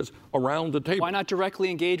other for years around the table. Why not directly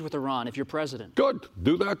engage with Iran if you're president? Good.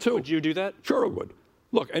 Do that, too. Would you do that? Sure, I would.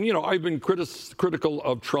 Look, and, I've been critical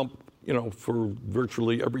of Trump, for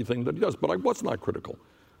virtually everything that he does, but I was not critical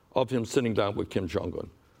of him sitting down with Kim Jong-un.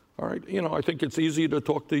 All right? I think it's easy to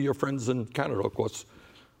talk to your friends in Canada. Of course,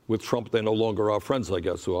 with Trump, they're no longer our friends, I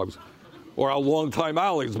guess, or our longtime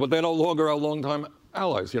allies, but they're no longer our longtime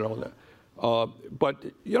allies, But,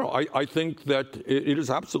 I think that it is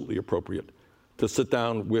absolutely appropriate to sit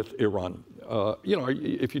down with Iran.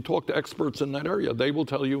 If you talk to experts in that area, they will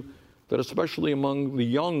tell you that especially among the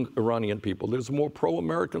young Iranian people, there's more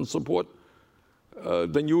pro-American support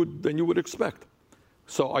than you would expect.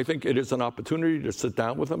 So I think it is an opportunity to sit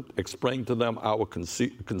down with them, explain to them our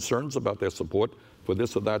concerns about their support for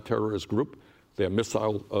this or that terrorist group, their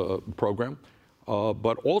missile program,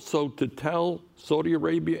 but also to tell Saudi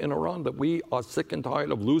Arabia and Iran that we are sick and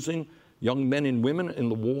tired of losing young men and women in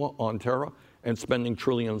the war on terror and spending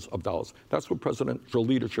trillions of dollars. That's what presidential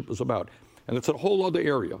leadership is about. And it's a whole other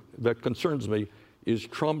area that concerns me is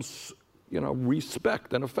Trump's,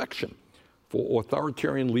 respect and affection for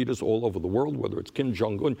authoritarian leaders all over the world, whether it's Kim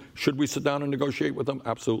Jong-un. Should we sit down and negotiate with them?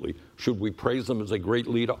 Absolutely. Should we praise him as a great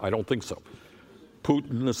leader? I don't think so.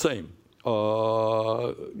 Putin, the same.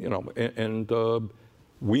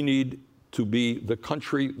 We need to be the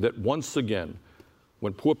country that once again,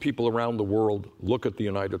 when poor people around the world look at the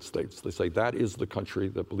United States, they say that is the country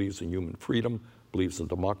that believes in human freedom, believes in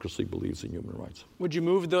democracy, believes in human rights. Would you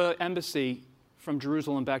move the embassy from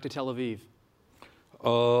Jerusalem back to Tel Aviv?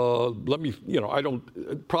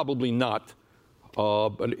 Probably not.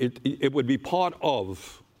 But it would be part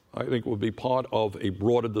of, I think it would be part of a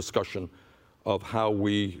broader discussion of how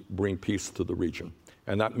we bring peace to the region.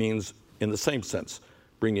 And that means, in the same sense,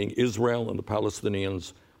 bringing Israel and the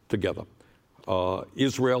Palestinians together.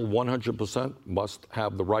 Israel 100% must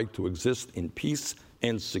have the right to exist in peace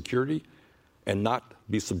and security and not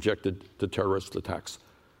be subjected to terrorist attacks.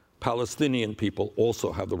 Palestinian people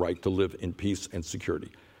also have the right to live in peace and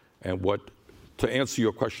security. And to answer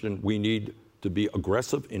your question, we need to be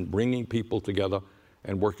aggressive in bringing people together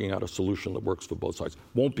and working out a solution that works for both sides.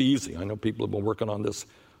 Won't be easy. I know people have been working on this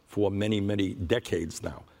for many, many decades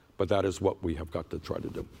now, but that is what we have got to try to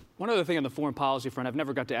do. One other thing on the foreign policy front, I've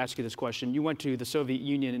never got to ask you this question. You went to the Soviet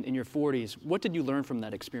Union in your 40s. What did you learn from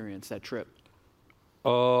that experience, that trip?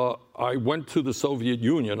 I went to the Soviet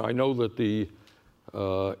Union. I know that the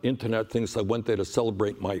internet thinks I went there to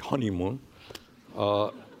celebrate my honeymoon.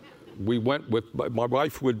 We went with, my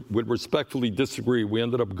wife would respectfully disagree. We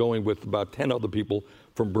ended up going with about 10 other people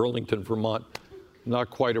from Burlington, Vermont. Not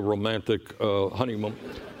quite a romantic honeymoon.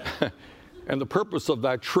 And the purpose of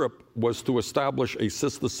that trip was to establish a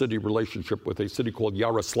sister city relationship with a city called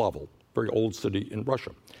Yaroslavl, very old city in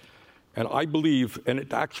Russia. And I believe, and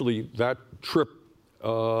that trip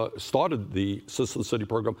started the sister city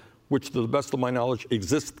program, which to the best of my knowledge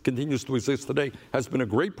continues to exist today, has been a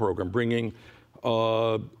great program, bringing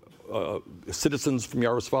citizens from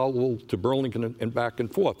Yaroslavl to Burlington and back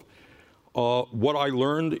and forth. What I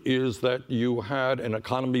learned is that you had an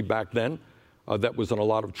economy back then that was in a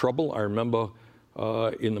lot of trouble. I remember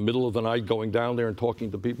in the middle of the night going down there and talking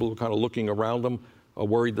to people who were kind of looking around them,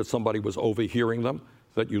 worried that somebody was overhearing them,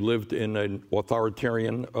 that you lived in an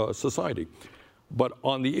authoritarian society. But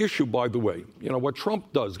on the issue, by the way, what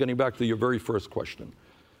Trump does, getting back to your very first question,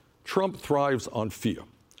 Trump thrives on fear.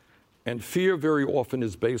 And fear very often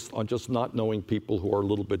is based on just not knowing people who are a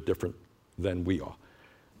little bit different than we are.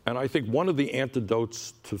 And I think one of the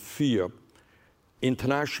antidotes to fear,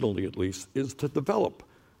 internationally at least, is to develop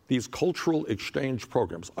these cultural exchange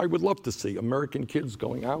programs. I would love to see American kids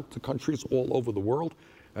going out to countries all over the world,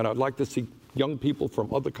 and I'd like to see young people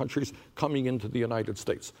from other countries coming into the United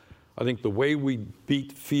States. I think the way we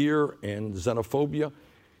beat fear and xenophobia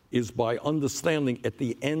is by understanding at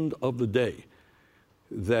the end of the day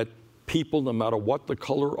that people, no matter what the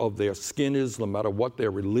color of their skin is, no matter what their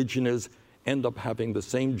religion is, end up having the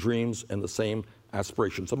same dreams and the same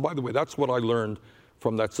aspirations. And by the way, that's what I learned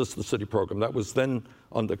from that Sister City program. That was then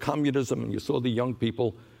under communism, and you saw the young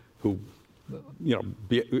people who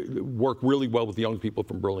work really well with young people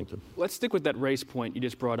from Burlington. Let's stick with that race point you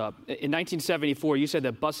just brought up. In 1974, you said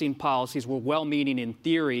that busing policies were well-meaning in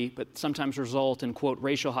theory, but sometimes result in, quote,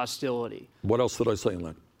 racial hostility. What else did I say in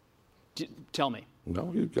that? Tell me.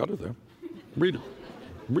 No, you got it there. Read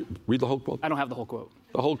it. Read the whole quote. I don't have the whole quote.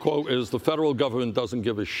 The whole quote is, the federal government doesn't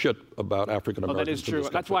give a shit about African Americans. Oh, that is true.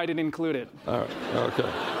 That's why I didn't include it. All right. Okay.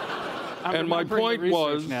 And my point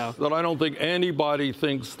was that I don't think anybody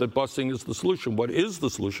thinks that busing is the solution. What is the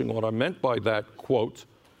solution? What I meant by that quote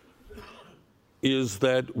is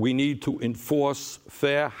that we need to enforce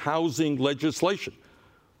fair housing legislation.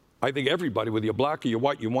 I think everybody, whether you're black or you're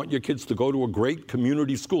white, you want your kids to go to a great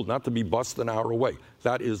community school, not to be bused an hour away.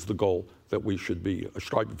 That is the goal that we should be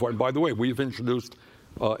striving for. And by the way, we've introduced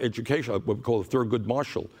education, what we call the Thurgood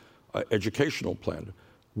Marshall educational plan,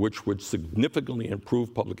 which would significantly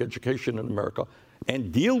improve public education in America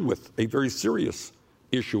and deal with a very serious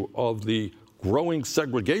issue of the growing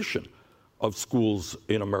segregation of schools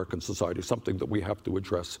in American society, something that we have to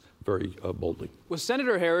address very boldly. Was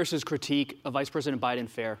Senator Harris's critique of Vice President Biden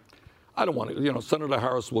fair? I don't want to. Senator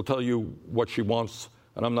Harris will tell you what she wants,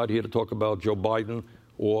 and I'm not here to talk about Joe Biden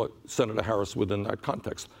or Senator Harris within that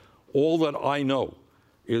context. All that I know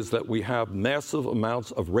is that we have massive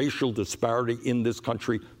amounts of racial disparity in this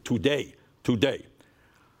country today.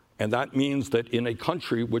 And that means that in a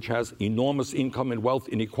country which has enormous income and wealth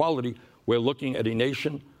inequality, we're looking at a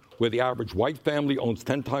nation where the average white family owns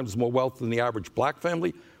 10 times more wealth than the average black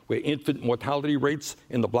family, where infant mortality rates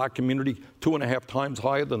in the black community 2.5 times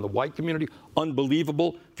higher than the white community.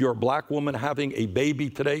 Unbelievable. If you're a black woman having a baby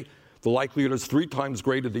today, the likelihood is 3 times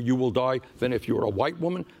greater that you will die than if you're a white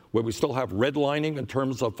woman, where we still have redlining in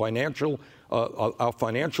terms of our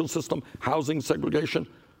financial system, housing segregation.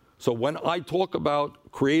 So when I talk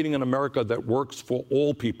about creating an America that works for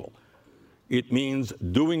all people, it means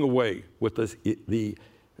doing away with the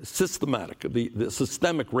systemic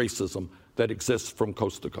racism that exists from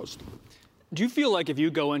coast to coast. Do you feel like if you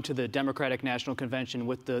go into the Democratic National Convention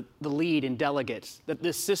with the lead in delegates, that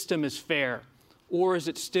this system is fair? Or is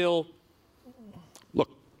it still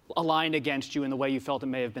aligned against you in the way you felt it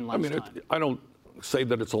may have been last time? I don't say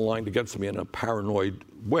that it's aligned against me in a paranoid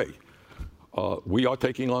way. We are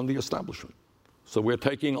taking on the establishment. So we're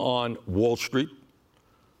taking on Wall Street.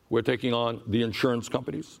 We're taking on the insurance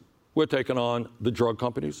companies. We're taking on the drug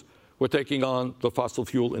companies. We're taking on the fossil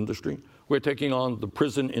fuel industry. We're taking on the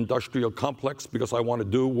prison industrial complex, because I want to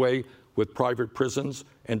do away with private prisons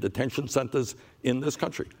and detention centers in this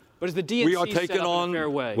country. But is the DNC set up in a fair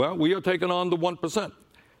way? Well, we are taking on the 1%.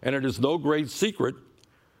 And it is no great secret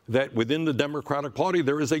that within the Democratic Party,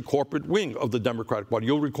 there is a corporate wing of the Democratic Party.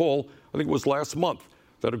 You'll recall, I think it was last month,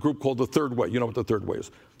 that a group called the Third Way. You know what the Third Way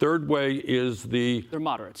is? Third Way is They're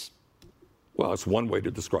moderates. Well, that's one way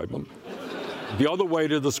to describe them. The other way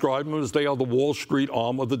to describe them is they are the Wall Street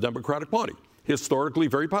arm of the Democratic Party. Historically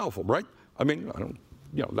very powerful, right?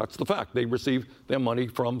 That's the fact. They receive their money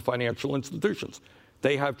from financial institutions.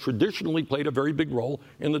 They have traditionally played a very big role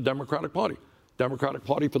in the Democratic Party. Democratic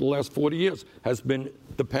Party for the last 40 years has been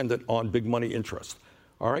dependent on big money interests.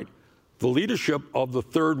 All right? The leadership of the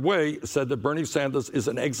Third Way said that Bernie Sanders is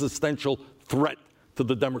an existential threat to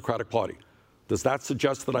the Democratic Party. Does that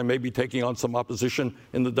suggest that I may be taking on some opposition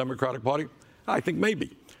in the Democratic Party? I think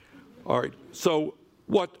maybe. All right. So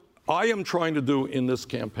what I am trying to do in this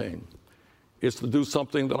campaign is to do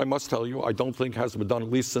something that I must tell you I don't think has been done, at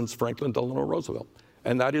least since Franklin Delano Roosevelt,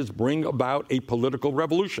 and that is bring about a political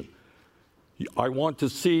revolution. I want to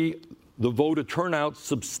see the voter turnout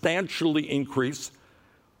substantially increase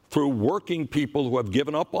through working people who have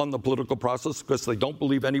given up on the political process because they don't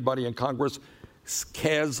believe anybody in Congress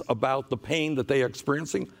cares about the pain that they are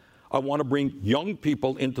experiencing. I want to bring young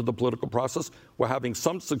people into the political process. We're having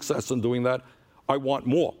some success in doing that. I want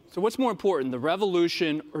more. So what's more important, the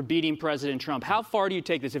revolution or beating President Trump? How far do you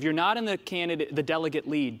take this? If you're not in the delegate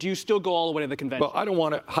lead, do you still go all the way to the convention? Well, I don't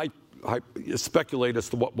want to speculate as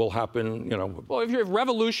to what will happen, Well, if you're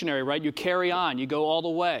revolutionary, right, you carry on, you go all the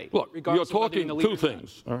way. Look, you're talking two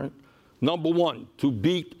things, all right? Number one, to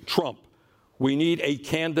beat Trump, we need a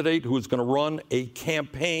candidate who is going to run a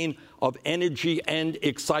campaign of energy and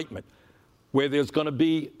excitement, where there's going to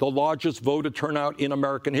be the largest voter turnout in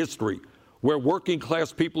American history, where working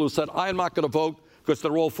class people who said, I'm not going to vote because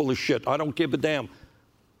they're all full of shit, I don't give a damn.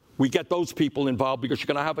 We get those people involved because you're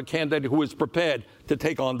going to have a candidate who is prepared to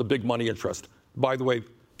take on the big money interest. By the way, in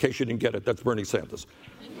case you didn't get it, that's Bernie Sanders.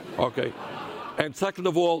 Okay. And second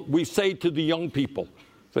of all, we say to the young people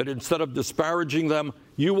that instead of disparaging them,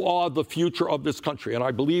 you are the future of this country. And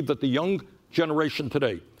I believe that the young generation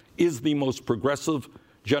today is the most progressive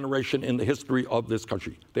generation in the history of this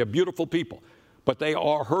country. They're beautiful people, but they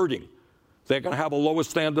are hurting. They're going to have a lower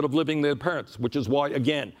standard of living than their parents, which is why,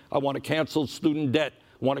 again, I want to cancel student debt.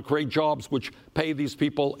 I want to create jobs which pay these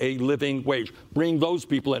people a living wage. Bring those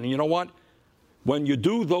people in. And you know what? When you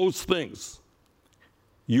do those things,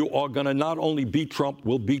 you are going to not only beat Trump,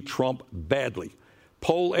 we'll beat Trump badly.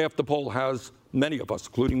 Poll after poll has many of us,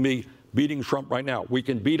 including me, beating Trump right now. We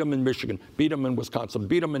can beat him in Michigan, beat him in Wisconsin,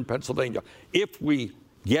 beat him in Pennsylvania, if we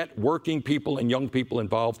get working people and young people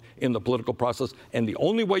involved in the political process. And the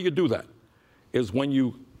only way you do that is when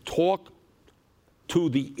you talk to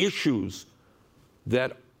the issues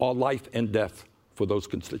that are life and death for those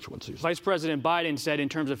constituencies. Vice President Biden said in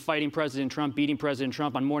terms of fighting President Trump, beating President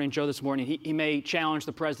Trump, on Morning Joe this morning, he may challenge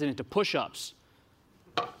the president to push-ups.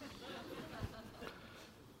 I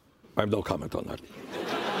have no comment on that.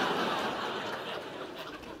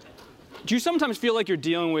 Do you sometimes feel like you're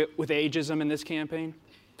dealing with ageism in this campaign?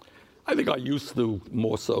 I think I used to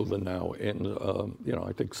more so than now. And,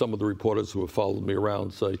 I think some of the reporters who have followed me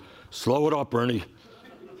around say, slow it up, Bernie.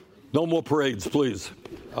 No more parades, please.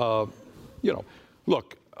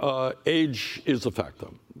 Look, age is a factor,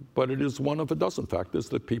 but it is one of a dozen factors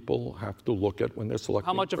that people have to look at when they're selecting.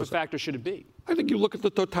 How much of a factor should it be? I think you look at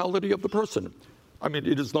the totality of the person. I mean,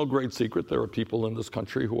 it is no great secret there are people in this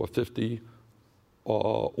country who are 50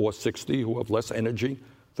 or 60 who have less energy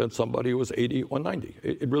than somebody who is 80 or 90.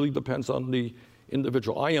 It really depends on the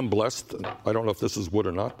individual. I am blessed, and I don't know if this is wood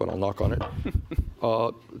or not, but I'll knock on it,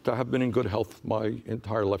 to have been in good health my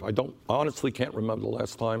entire life. I honestly can't remember the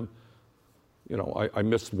last time, I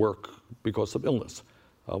missed work because of illness.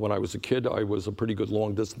 When I was a kid, I was a pretty good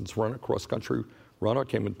long-distance runner, cross-country runner. I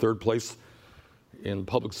came in third place in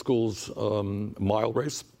public schools mile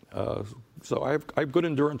race. So I have good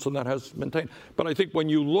endurance, and that has maintained. But I think when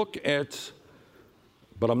you look at,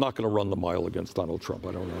 but I'm not going to run the mile against Donald Trump.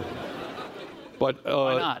 I don't know. But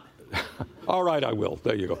why not? All right, I will.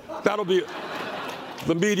 There you go. That'll be.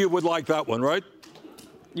 The media would like that one, right?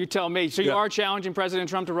 You tell me. So you are challenging President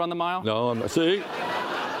Trump to run the mile? No, I'm not. See,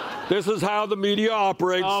 this is how the media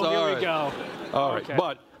operates. Oh, here we go. All right,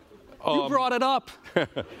 but you brought it up.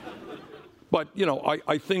 But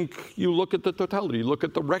I think you look at the totality. You look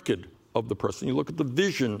at the record of the person. You look at the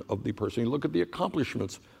vision of the person. You look at the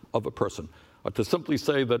accomplishments of a person. To simply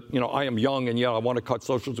say that, I am young and, I want to cut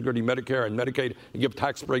Social Security, Medicare, and Medicaid and give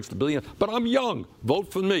tax breaks to billions, but I'm young.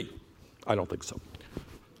 Vote for me. I don't think so.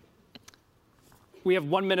 We have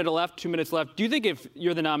 1 minute left, 2 minutes left. Do you think if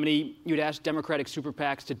you're the nominee, you'd ask Democratic super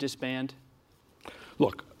PACs to disband?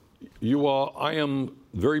 Look, I am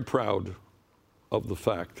very proud of the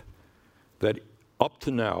fact that up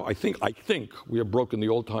to now, I think we have broken the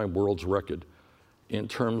all-time world's record in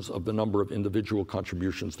terms of the number of individual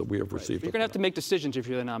contributions that we have received. You're going to have to make decisions if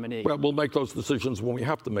you're the nominee. Well, we'll make those decisions when we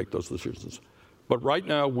have to make those decisions. But right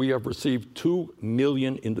now, we have received 2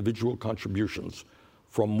 million individual contributions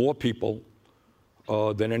from more people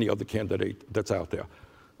than any other candidate that's out there.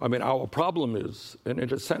 I mean, our problem is, and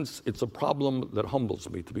in a sense, it's a problem that humbles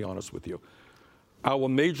me, to be honest with you. Our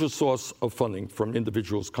major source of funding from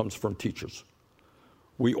individuals comes from teachers.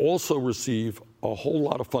 We also receive a whole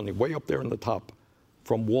lot of funding, way up there in the top,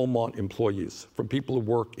 from Walmart employees, from people who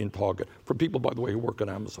work in Target, from people, by the way, who work at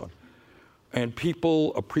Amazon. And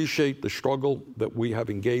people appreciate the struggle that we have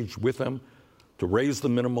engaged with them to raise the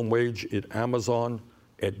minimum wage at Amazon,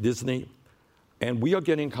 at Disney. And we are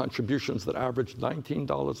getting contributions that average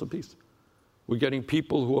 $19 apiece. We're getting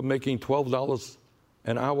people who are making $12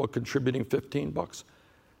 an hour contributing $15.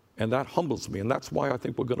 And that humbles me, and that's why I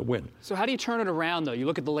think we're going to win. So how do you turn it around, though? You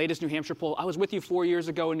look at the latest New Hampshire poll. I was with you 4 years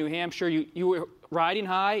ago in New Hampshire. You were riding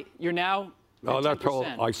high. You're now at 10%. That poll,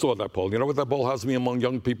 I saw that poll. You know what that poll has me among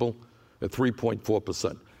young people? At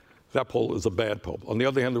 3.4%. That poll is a bad poll. On the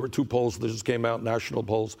other hand, there were 2 polls that just came out, national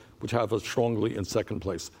polls, which have us strongly in second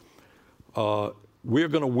place. We're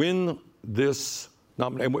going to win this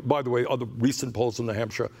nomination. And by the way, other recent polls in New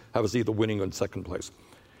Hampshire have us either winning or in second place.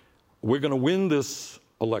 We're going to win this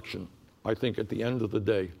election, I think, at the end of the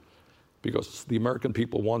day, because the American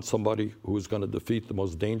people want somebody who is going to defeat the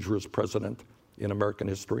most dangerous president in American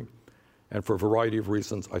history. And for a variety of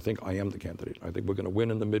reasons, I think I am the candidate. I think we're going to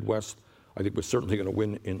win in the Midwest. I think we're certainly going to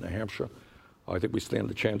win in New Hampshire. I think we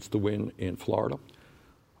stand a chance to win in Florida.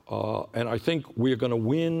 And I think we're going to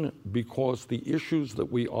win because the issues that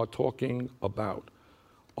we are talking about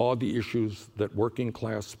are the issues that working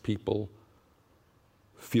class people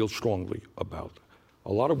feel strongly about.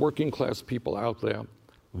 A lot of working class people out there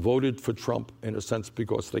voted for Trump in a sense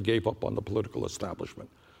because they gave up on the political establishment.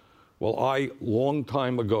 Well, I, long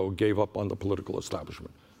time ago, gave up on the political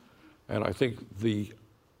establishment. And I think the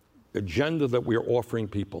agenda that we are offering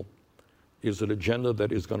people is an agenda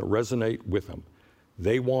that is going to resonate with them.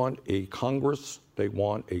 They want a Congress, they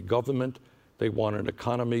want a government, they want an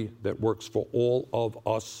economy that works for all of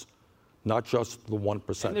us, not just the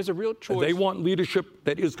 1%. And there's a real choice. And they want leadership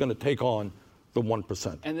that is going to take on the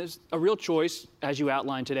 1%. And there's a real choice, as you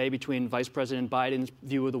outlined today, between Vice President Biden's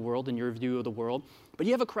view of the world and your view of the world. But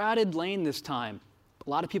you have a crowded lane this time. A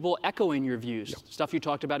lot of people echoing your views, stuff you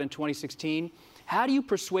talked about in 2016. How do you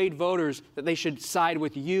persuade voters that they should side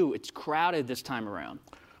with you? It's crowded this time around.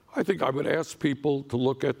 I think I would ask people to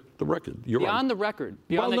look at the record. You're beyond right. the record.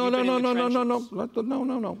 Well, Beyond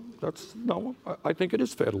no. I think it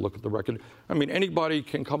is fair to look at the record. I mean, anybody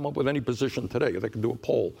can come up with any position today. They can do a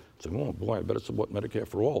poll. Say, oh boy, I better support Medicare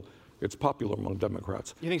for all. It's popular among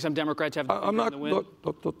Democrats. You think some Democrats have the I'm not. in the wind?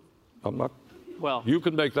 I'm not. Well, you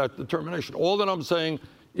can make that determination. All that I'm saying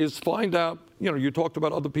is find out. You talked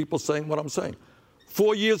about other people saying what I'm saying.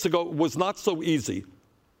 4 years ago, it was not so easy,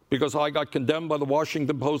 because I got condemned by the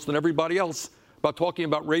Washington Post and everybody else about talking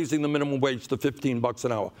about raising the minimum wage to $15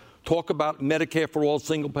 an hour. Talk about Medicare for all,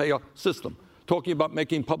 single-payer system. Talking about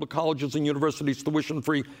making public colleges and universities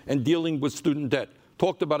tuition-free and dealing with student debt.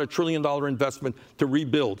 Talked about $1 trillion investment to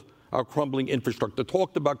rebuild our crumbling infrastructure.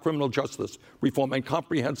 Talked about criminal justice reform and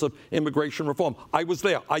comprehensive immigration reform. I was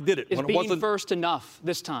there. I did it. Is being first enough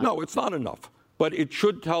this time? No, it's not enough. But it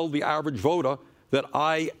should tell the average voter that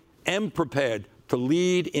I am prepared to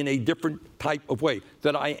lead in a different type of way,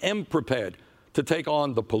 that I am prepared to take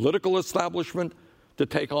on the political establishment, to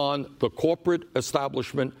take on the corporate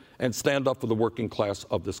establishment, and stand up for the working class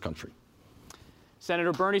of this country.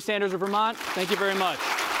 Senator Bernie Sanders of Vermont, thank you very much.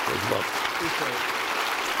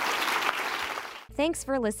 Thanks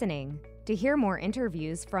for listening. To hear more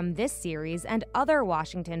interviews from this series and other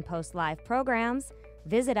Washington Post Live programs,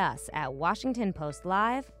 visit us at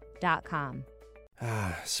WashingtonPostLive.com.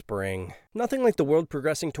 Spring. Nothing like the world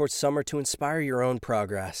progressing towards summer to inspire your own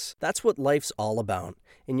progress. That's what life's all about,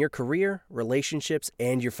 in your career, relationships,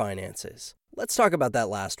 and your finances. Let's talk about that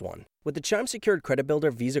last one. With the Chime Secured Credit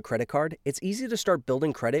Builder Visa credit card, it's easy to start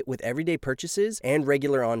building credit with everyday purchases and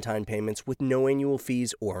regular on-time payments with no annual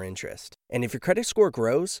fees or interest. And if your credit score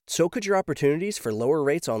grows, so could your opportunities for lower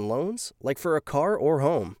rates on loans, like for a car or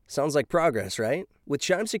home. Sounds like progress, right? With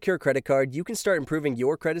Chime Secure Credit Card, you can start improving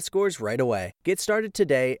your credit scores right away. Get started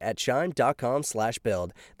today at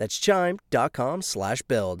chime.com/build. That's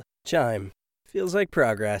chime.com/build. Chime. Feels like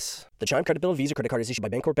progress. The Chime Credit Builder Visa credit card is issued by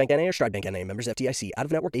Bancorp Bank N.A. or Stride Bank N.A. Members FDIC.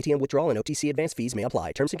 Out-of-network ATM withdrawal and OTC advance fees may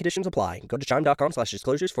apply. Terms and conditions apply. Go to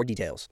chime.com/disclosures for details.